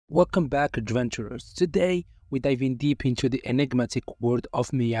Welcome back, adventurers. Today, we're diving deep into the enigmatic world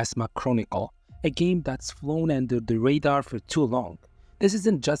of Miasma Chronicle, a game that's flown under the radar for too long. This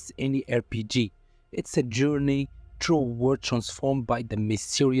isn't just any RPG, it's a journey through a world transformed by the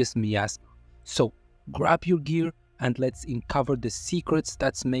mysterious miasma. So, grab your gear and let's uncover the secrets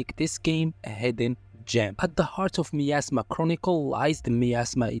that make this game a hidden gem. At the heart of Miasma Chronicle lies the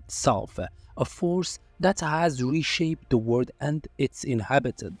miasma itself, a force that has reshaped the world and its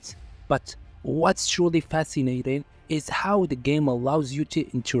inhabitants. But what's truly fascinating is how the game allows you to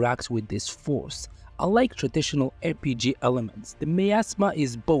interact with this force. Unlike traditional RPG elements, the miasma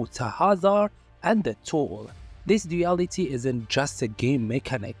is both a hazard and a tool. This duality isn't just a game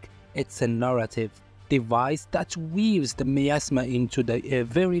mechanic, it's a narrative device that weaves the miasma into the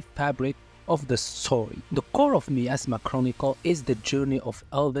very fabric of the story. The core of Miasma Chronicle is the journey of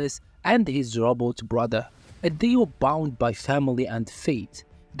Elvis and his robot brother, a duo bound by family and fate.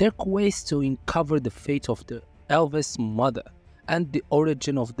 Their quest to uncover the fate of the Elvis' mother and the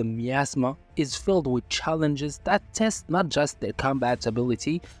origin of the miasma is filled with challenges that test not just their combat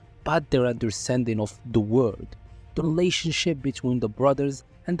ability, but their understanding of the world, the relationship between the brothers,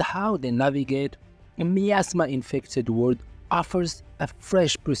 and how they navigate a miasma-infected world offers a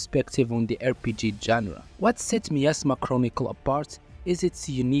fresh perspective on the RPG genre. What sets Miasma Chronicle apart is its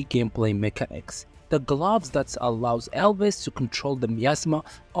unique gameplay mechanics. The gloves that allows Elvis to control the miasma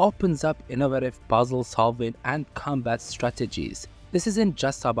opens up innovative puzzle solving and combat strategies. This isn't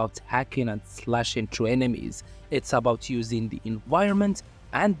just about hacking and slashing through enemies, it's about using the environment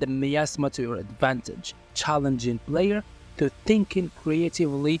and the miasma to your advantage, challenging player to thinking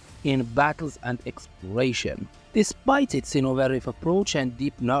creatively in battles and exploration. Despite its innovative approach and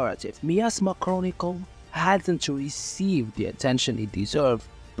deep narrative, Miasma Chronicle hasn't received the attention it deserves.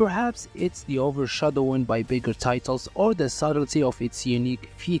 Perhaps it's the overshadowing by bigger titles or the subtlety of its unique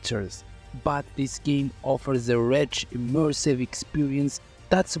features. But this game offers a rich, immersive experience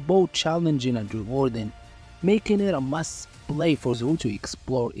that's both challenging and rewarding, making it a must-play for those who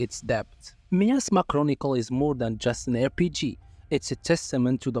explore its depth. Miasma Chronicle is more than just an RPG. It's a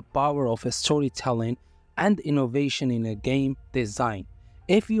testament to the power of storytelling and innovation in a game design.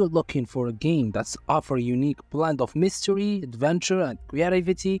 If you're looking for a game that's offers a unique blend of mystery, adventure, and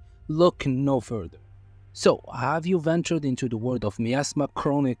creativity, look no further. So, have you ventured into the world of Miasma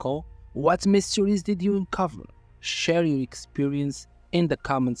Chronicle? What mysteries did you uncover? Share your experience in the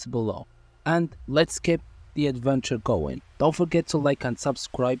comments below. And let's keep the adventure going. Don't forget to like and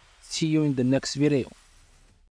subscribe. See you in the next video.